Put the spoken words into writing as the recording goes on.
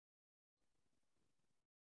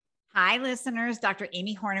Hi, listeners. Dr.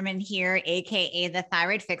 Amy Horniman here, AKA the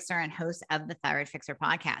Thyroid Fixer and host of the Thyroid Fixer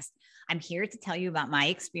podcast. I'm here to tell you about my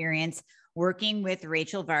experience working with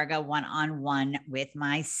Rachel Varga one-on-one with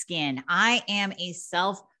my skin. I am a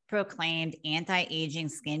self-proclaimed anti-aging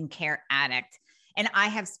skincare addict, and I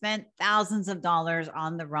have spent thousands of dollars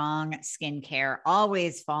on the wrong skincare,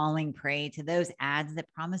 always falling prey to those ads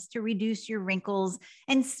that promise to reduce your wrinkles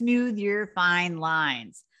and smooth your fine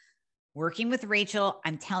lines. Working with Rachel,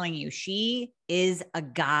 I'm telling you, she is a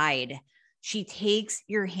guide. She takes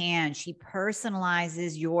your hand. She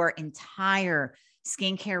personalizes your entire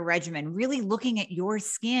skincare regimen, really looking at your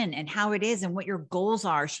skin and how it is and what your goals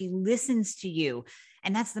are. She listens to you.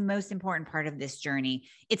 And that's the most important part of this journey.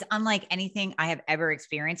 It's unlike anything I have ever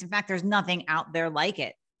experienced. In fact, there's nothing out there like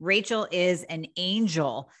it. Rachel is an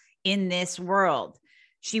angel in this world.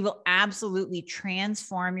 She will absolutely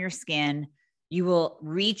transform your skin. You will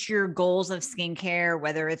reach your goals of skincare,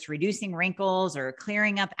 whether it's reducing wrinkles or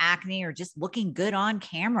clearing up acne or just looking good on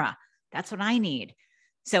camera. That's what I need.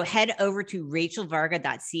 So head over to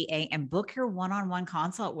rachelvarga.ca and book your one-on-one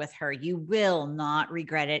consult with her. You will not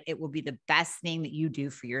regret it. It will be the best thing that you do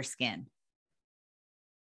for your skin.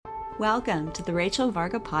 Welcome to the Rachel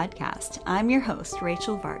Varga podcast. I'm your host,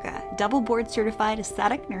 Rachel Varga, double board certified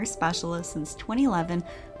aesthetic nurse specialist since 2011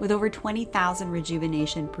 with over 20,000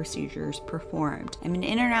 rejuvenation procedures performed. I'm an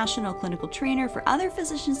international clinical trainer for other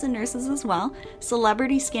physicians and nurses as well,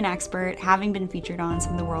 celebrity skin expert, having been featured on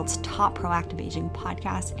some of the world's top proactive aging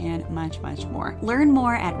podcasts, and much, much more. Learn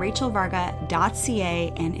more at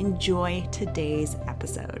rachelvarga.ca and enjoy today's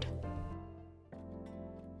episode.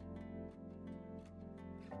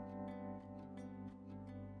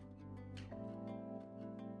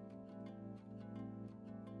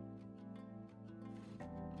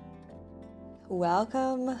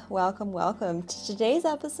 Welcome to today's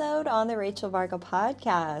episode on the Rachel Varga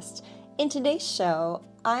podcast. In today's show,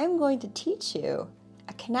 I'm going to teach you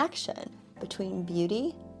a connection between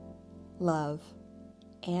beauty, love,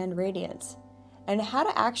 and radiance, and how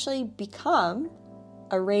to actually become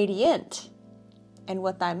a radiant and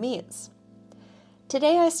what that means.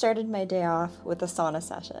 Today, I started my day off with a sauna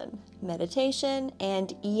session, meditation,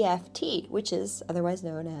 and EFT, which is otherwise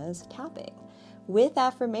known as tapping, with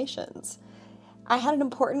affirmations. I had an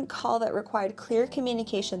important call that required clear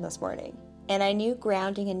communication this morning, and I knew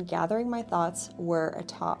grounding and gathering my thoughts were a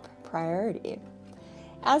top priority.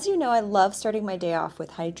 As you know, I love starting my day off with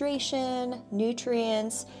hydration,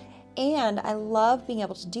 nutrients, and I love being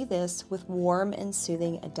able to do this with warm and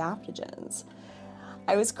soothing adaptogens.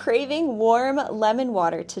 I was craving warm lemon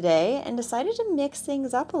water today and decided to mix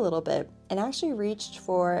things up a little bit and actually reached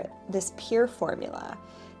for this Pure formula.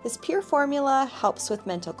 This Pure formula helps with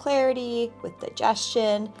mental clarity, with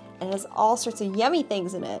digestion, and has all sorts of yummy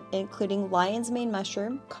things in it, including lion's mane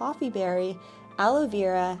mushroom, coffee berry, aloe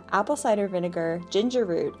vera, apple cider vinegar, ginger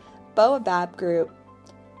root, baobab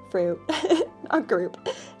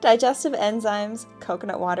digestive enzymes,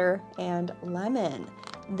 coconut water, and lemon.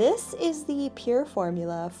 This is the Pure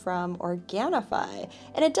formula from Organifi,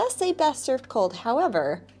 and it does say best served cold.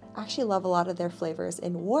 However, I actually love a lot of their flavors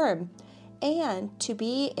in warm. And to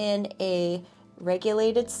be in a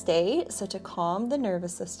regulated state, so to calm the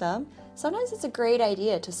nervous system, sometimes it's a great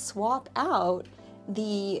idea to swap out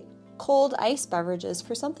the cold ice beverages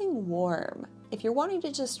for something warm. If you're wanting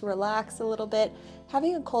to just relax a little bit,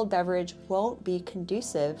 having a cold beverage won't be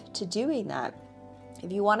conducive to doing that.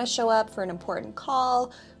 If you want to show up for an important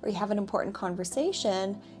call or you have an important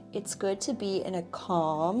conversation, it's good to be in a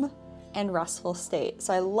calm and restful state.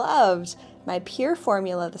 So I loved my Pure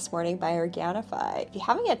formula this morning by Organifi. If you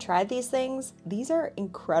haven't yet tried these things, these are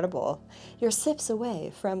incredible. You're sips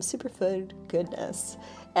away from superfood goodness.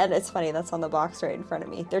 And it's funny, that's on the box right in front of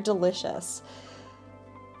me. They're delicious.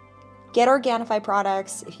 Get Organifi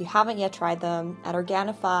products if you haven't yet tried them at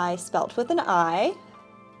Organifi, spelt with an I.com/Varga.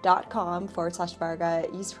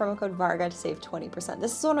 Use promo code Varga to save 20%.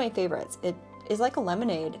 This is one of my favorites. It is like a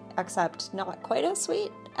lemonade, except not quite as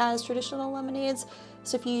sweet as traditional lemonades.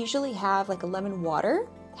 So if you usually have like a lemon water,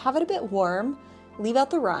 have it a bit warm, leave out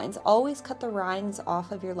the rinds. Always cut the rinds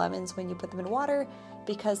off of your lemons when you put them in water,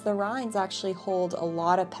 because the rinds actually hold a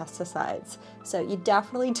lot of pesticides. So you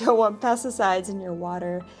definitely don't want pesticides in your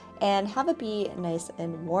water, and have it be nice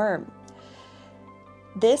and warm.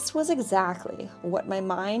 This was exactly what my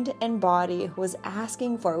mind and body was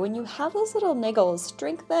asking for. When you have those little niggles,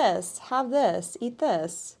 drink this, have this, eat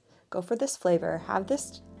this, go for this flavor, have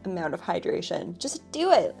this amount of hydration. Just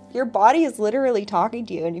do it. Your body is literally talking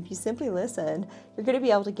to you, and if you simply listen, you're going to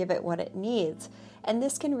be able to give it what it needs. And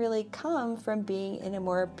this can really come from being in a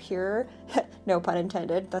more pure, no pun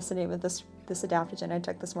intended, that's the name of this adaptogen I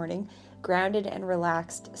took this morning, grounded and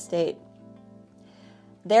relaxed state.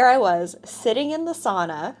 There I was, sitting in the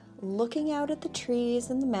sauna, looking out at the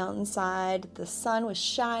trees and the mountainside. The sun was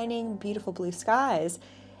shining, beautiful blue skies,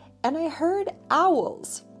 and I heard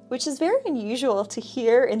owls, which is very unusual to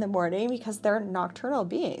hear in the morning because they're nocturnal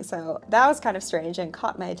beings. So that was kind of strange and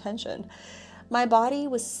caught my attention. My body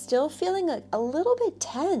was still feeling a little bit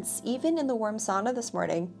tense, even in the warm sauna this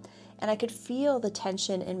morning, and I could feel the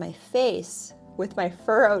tension in my face with my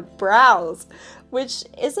furrowed brows, which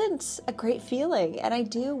isn't a great feeling. And I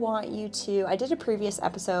do want you to, I did a previous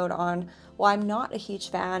episode on why I'm not a huge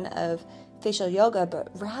fan of facial yoga, but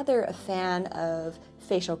rather a fan of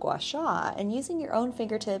facial gua sha, and using your own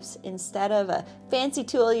fingertips instead of a fancy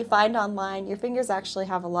tool you find online. Your fingers actually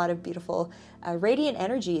have a lot of beautiful radiant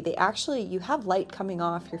energy. You have light coming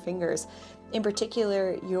off your fingers, in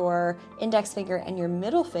particular your index finger and your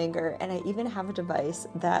middle finger, and I even have a device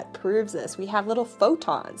that proves this. We have little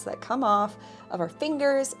photons that come off of our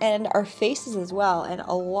fingers and our faces as well, and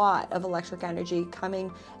a lot of electric energy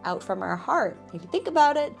coming out from our heart. If you think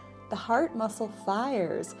about it, the heart muscle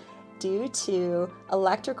fires due to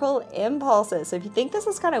electrical impulses. So if you think this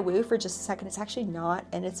is kind of woo for just a second, it's actually not,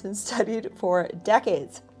 and it's been studied for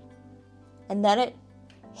decades. And then it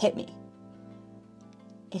hit me.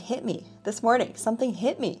 It hit me this morning. Something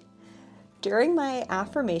hit me. During my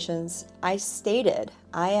affirmations, I stated,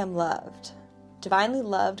 I am loved, divinely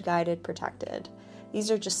loved, guided, protected. These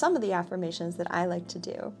are just some of the affirmations that I like to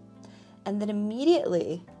do. And then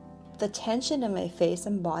immediately, the tension in my face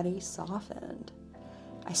and body softened.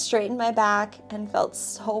 I straightened my back and felt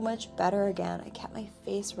so much better again. I kept my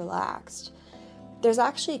face relaxed. There's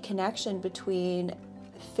actually a connection between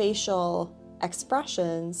facial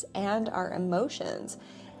expressions and our emotions.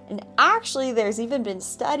 And actually, there's even been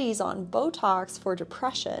studies on Botox for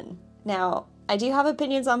depression. Now, I do have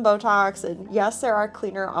opinions on Botox, and yes, there are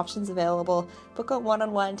cleaner options available. Book a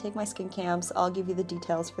one-on-one, take my skin camps. I'll give you the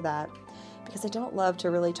details for that, because I don't love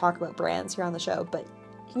to really talk about brands here on the show. But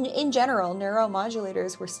in general,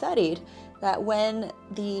 neuromodulators were studied that when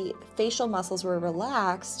the facial muscles were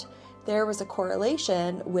relaxed, there was a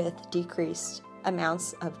correlation with decreased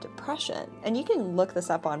amounts of depression. And you can look this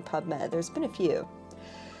up on PubMed. There's been a few.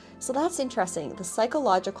 So that's interesting. The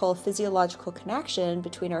psychological, physiological connection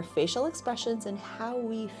between our facial expressions and how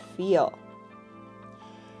we feel.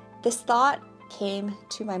 This thought came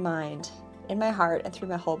to my mind, in my heart, and through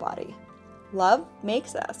my whole body. Love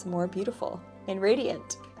makes us more beautiful and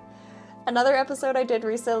radiant. Another episode I did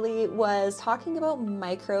recently was talking about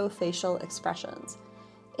microfacial expressions.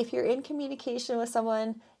 If you're in communication with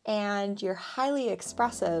someone and you're highly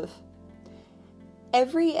expressive,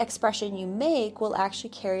 every expression you make will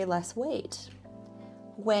actually carry less weight.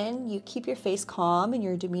 When you keep your face calm and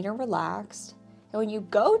your demeanor relaxed, and when you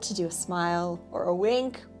go to do a smile or a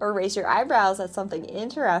wink or raise your eyebrows at something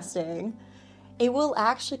interesting, it will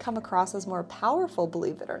actually come across as more powerful,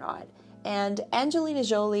 believe it or not. And Angelina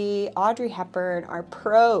Jolie, Audrey Hepburn are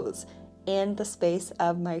pros in the space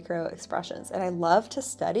of micro expressions. And I love to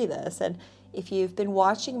study this. And if you've been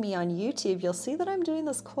watching me on YouTube, you'll see that I'm doing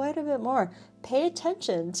this quite a bit more. Pay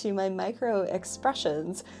attention to my micro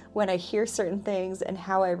expressions when I hear certain things and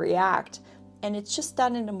how I react. And it's just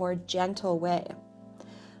done in a more gentle way.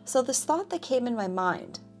 So this thought that came in my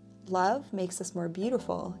mind, love makes us more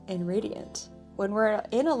beautiful and radiant. When we're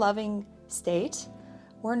in a loving state,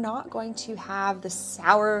 we're not going to have this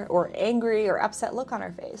sour or angry or upset look on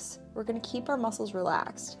our face. We're going to keep our muscles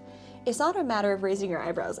relaxed. It's not a matter of raising your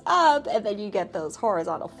eyebrows up and then you get those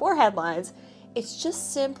horizontal forehead lines. It's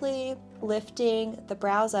just simply lifting the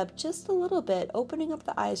brows up just a little bit, opening up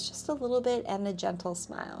the eyes just a little bit, and a gentle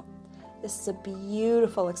smile. This is a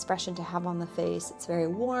beautiful expression to have on the face. It's very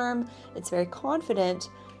warm, it's very confident,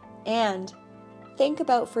 and think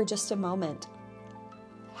about for just a moment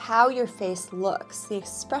how your face looks, the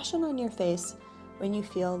expression on your face when you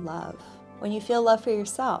feel love for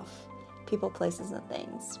yourself, people, places, and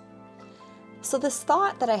things. So this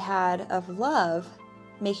thought that I had of love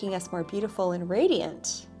making us more beautiful and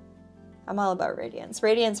radiant, I'm all about radiance.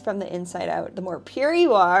 Radiance from the inside out. The more pure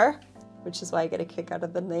you are, which is why I get a kick out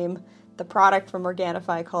of the name, the product from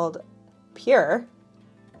Organifi called Pure,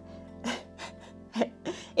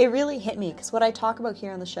 it really hit me because what I talk about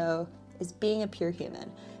here on the show is being a pure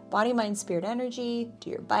human. Body, mind, spirit, energy, do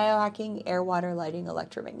your biohacking, air, water, lighting,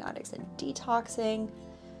 electromagnetics, and detoxing.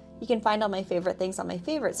 You can find all my favorite things on my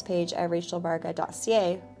favorites page at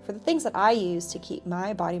rachelvarga.ca for the things that I use to keep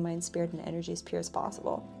my body, mind, spirit, and energy as pure as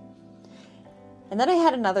possible. And then I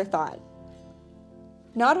had another thought.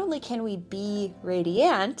 Not only can we be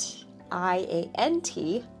radiant,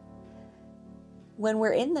 I-A-N-T, when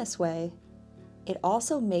we're in this way, it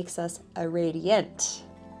also makes us a radiant.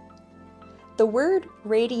 The word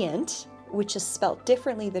radiant, which is spelled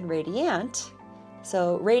differently than radiant,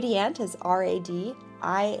 so radiant is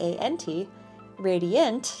R-A-D-I-A-N-T,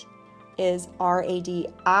 radiant is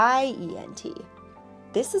R-A-D-I-E-N-T.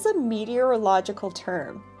 This is a meteorological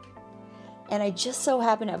term, and I just so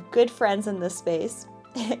happen to have good friends in this space.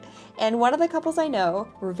 And one of the couples I know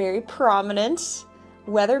were very prominent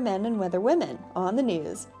weathermen and weatherwomen on the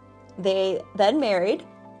news. They then married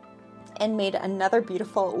and made another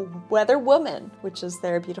beautiful weatherwoman, which is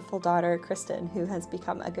their beautiful daughter, Kristen, who has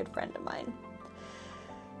become a good friend of mine.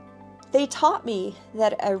 They taught me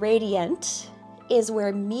that a radiant is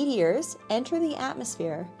where meteors enter the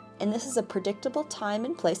atmosphere, and this is a predictable time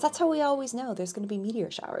and place. That's how we always know there's going to be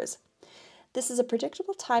meteor showers. This is a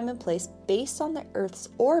predictable time and place based on the Earth's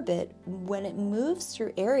orbit when it moves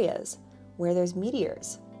through areas where there's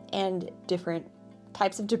meteors and different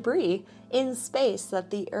types of debris in space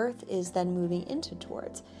that the Earth is then moving into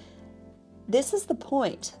towards. This is the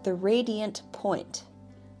point, the radiant point,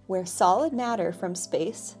 where solid matter from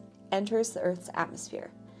space enters the Earth's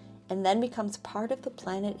atmosphere and then becomes part of the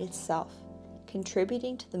planet itself,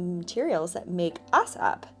 contributing to the materials that make us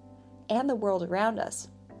up and the world around us.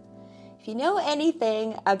 If you know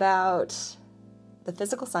anything about the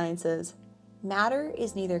physical sciences, matter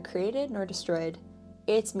is neither created nor destroyed.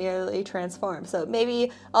 It's merely transformed. So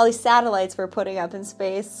maybe all these satellites we're putting up in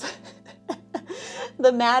space,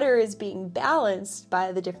 the matter is being balanced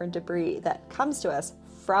by the different debris that comes to us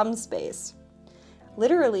from space.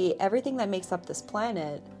 Literally, everything that makes up this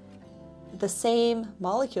planet, the same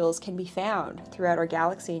molecules can be found throughout our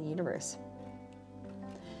galaxy and universe.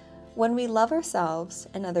 When we love ourselves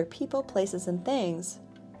and other people, places, and things,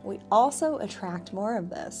 we also attract more of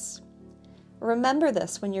this. Remember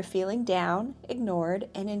this when you're feeling down, ignored,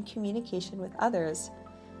 and in communication with others.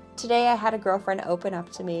 Today I had a girlfriend open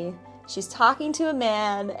up to me. She's talking to a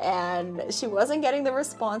man and she wasn't getting the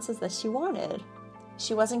responses that she wanted.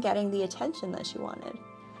 She wasn't getting the attention that she wanted.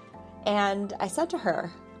 And I said to her,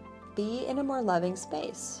 be in a more loving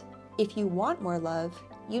space. If you want more love,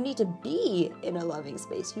 you need to be in a loving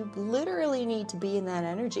space. You literally need to be in that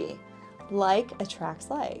energy. Like attracts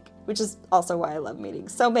like, which is also why I love meeting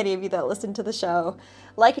so many of you that listen to the show.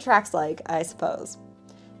 Like attracts like, I suppose.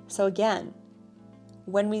 So again,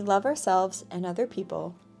 when we love ourselves and other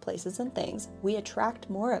people, places, and things, we attract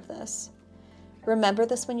more of this. Remember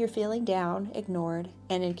this when you're feeling down, ignored,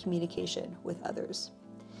 and in communication with others.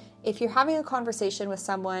 If you're having a conversation with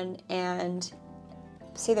someone and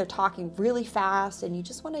say they're talking really fast and you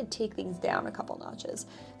just want to take things down a couple notches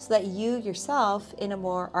so that you yourself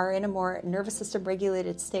are in a more nervous system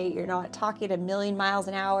regulated state, you're not talking at 1,000,000 miles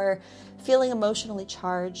an hour, feeling emotionally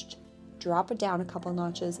charged, drop it down a couple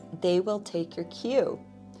notches. They will take your cue.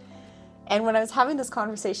 And when I was having this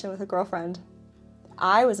conversation with a girlfriend,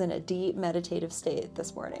 I was in a deep meditative state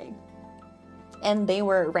this morning. And they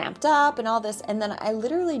were ramped up and all this. And then I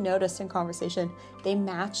literally noticed in conversation, they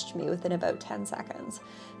matched me within about 10 seconds.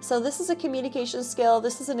 So this is a communication skill.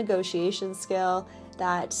 This is a negotiation skill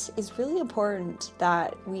that is really important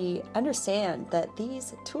that we understand that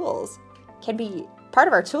these tools can be part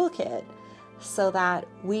of our toolkit so that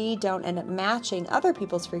we don't end up matching other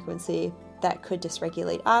people's frequency that could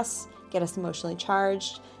dysregulate us, get us emotionally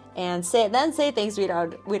charged, and say things we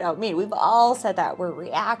don't mean. We've all said that. We're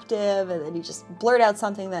reactive, and then you just blurt out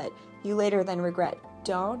something that you later then regret.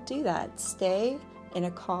 Don't do that. Stay in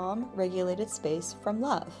a calm, regulated space from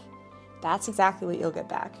love. That's exactly what you'll get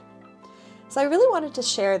back. So I really wanted to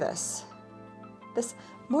share this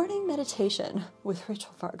morning meditation with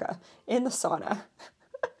Rachel Varga in the sauna.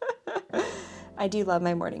 I do love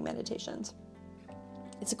my morning meditations.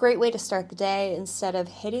 It's a great way to start the day instead of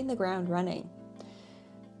hitting the ground running.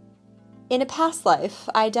 In a past life,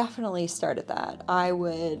 I definitely started that. I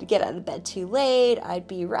would get out of bed too late, I'd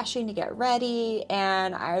be rushing to get ready,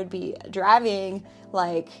 and I would be driving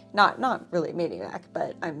like, not really a maniac,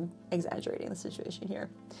 but I'm exaggerating the situation here.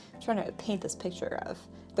 I'm trying to paint this picture of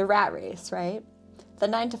the rat race, right? The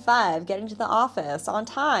 9 to 5, getting to the office on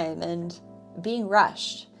time and being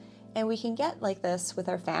rushed. And we can get like this with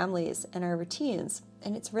our families and our routines,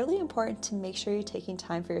 and it's really important to make sure you're taking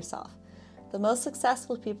time for yourself. The most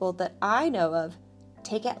successful people that I know of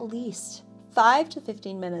take at least 5 to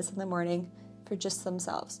 15 minutes in the morning for just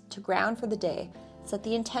themselves, to ground for the day, set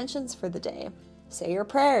the intentions for the day, say your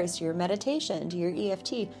prayers, do your meditation, do your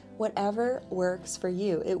EFT, whatever works for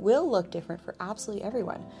you. It will look different for absolutely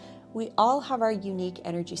everyone. We all have our unique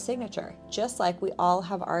energy signature, just like we all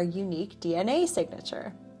have our unique DNA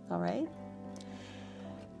signature, all right?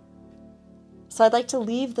 So I'd like to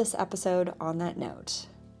leave this episode on that note.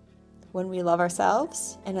 When we love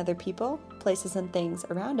ourselves and other people, places, and things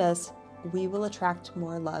around us, we will attract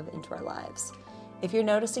more love into our lives. If you're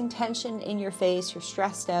noticing tension in your face, you're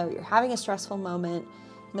stressed out, you're having a stressful moment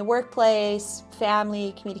in the workplace,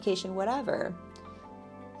 family, communication, whatever,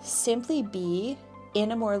 simply be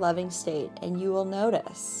in a more loving state, and you will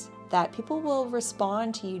notice that people will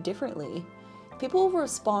respond to you differently. People will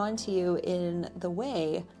respond to you in the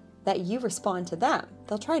way that you respond to them.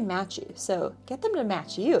 They'll try and match you. So get them to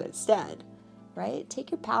match you instead, right?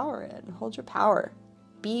 Take your power in, hold your power,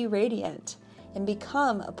 be radiant, and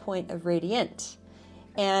become a point of radiant.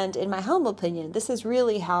 And in my humble opinion, this is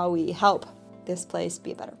really how we help this place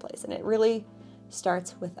be a better place. And it really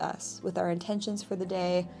starts with us, with our intentions for the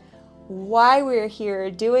day, why we're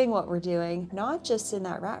here doing what we're doing, not just in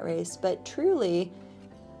that rat race, but truly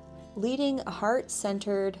leading a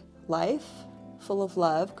heart-centered life full of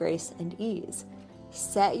love, grace, and ease.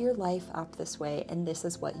 Set your life up this way, and this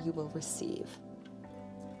is what you will receive.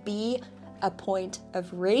 Be a point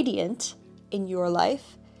of radiant in your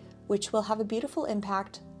life, which will have a beautiful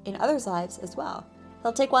impact in others' lives as well.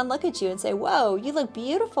 They'll take one look at you and say, "Whoa, you look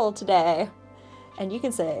beautiful today." And you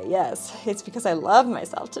can say, "Yes, it's because I love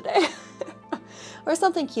myself today." Or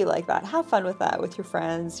something cute like that. Have fun with that with your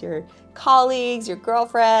friends, your colleagues, your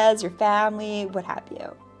girlfriends, your family, what have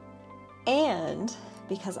you. And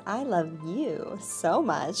because I love you so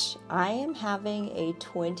much, I am having a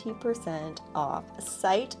 20% off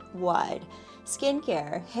site-wide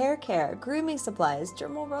skincare, hair care, grooming supplies,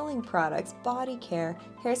 dermal rolling products, body care,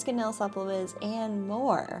 hair, skin, nail supplements, and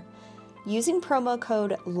more. Using promo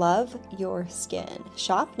code LOVEYOURSKIN.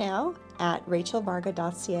 Shop now at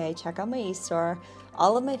rachelvarga.ca. Check out my e-store.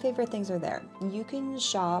 All of my favorite things are there. You can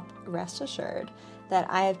shop, rest assured, that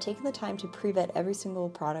I have taken the time to pre-vet every single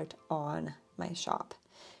product on my shop.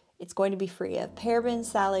 It's going to be free of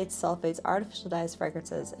parabens, phthalates, sulfates, artificial dyes,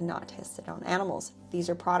 fragrances, and not tested on animals.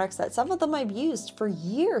 These are products that some of them I've used for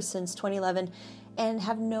years since 2011 and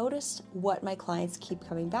have noticed what my clients keep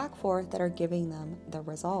coming back for that are giving them the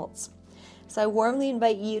results. So I warmly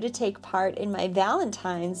invite you to take part in my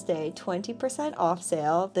Valentine's Day 20% off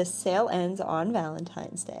sale. This sale ends on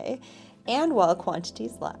Valentine's Day and while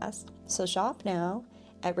quantities last. So shop now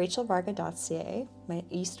at rachelvarga.ca, my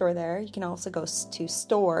e-store there. You can also go to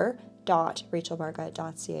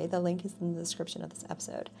store.rachelvarga.ca. The link is in the description of this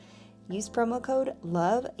episode. Use promo code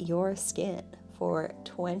LOVEYOURSKIN for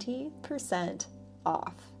 20%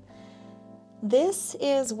 off. This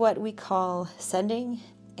is what we call sending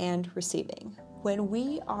and receiving. When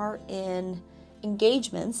we are in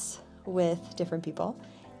engagements with different people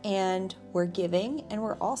and we're giving and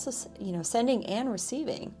we're also, sending and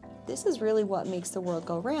receiving, this is really what makes the world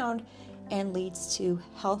go round and leads to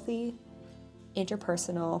healthy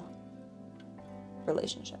interpersonal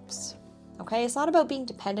relationships. Okay? It's not about being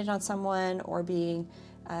dependent on someone or being,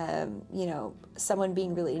 someone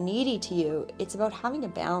being really needy to you. It's about having a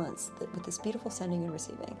balance with this beautiful sending and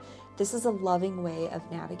receiving. This is a loving way of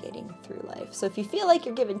navigating through life. So if you feel like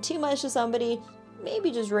you're giving too much to somebody,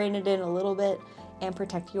 maybe just rein it in a little bit and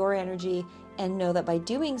protect your energy and know that by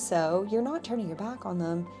doing so, you're not turning your back on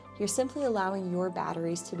them. You're simply allowing your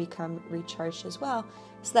batteries to become recharged as well,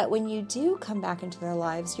 so that when you do come back into their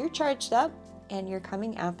lives, you're charged up and you're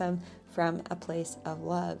coming at them from a place of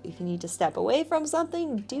love. If you need to step away from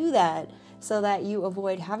something, do that so that you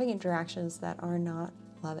avoid having interactions that are not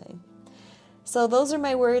loving. So those are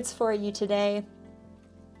my words for you today.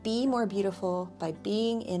 Be more beautiful by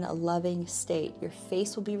being in a loving state. Your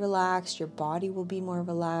face will be relaxed. Your body will be more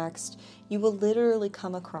relaxed. You will literally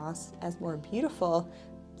come across as more beautiful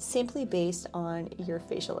simply based on your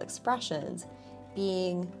facial expressions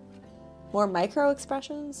being more micro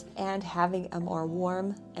expressions and having a more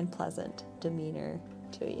warm and pleasant demeanor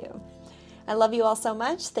to you. I love you all so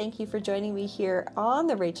much. Thank you for joining me here on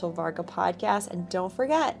the Rachel Varga podcast. And don't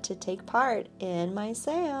forget to take part in my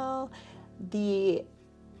sale. The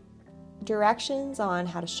directions on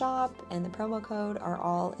how to shop and the promo code are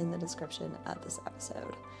all in the description of this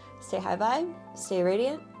episode. Stay high vibe, stay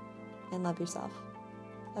radiant, and love yourself,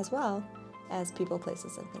 as well as people,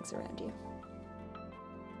 places, and things around you.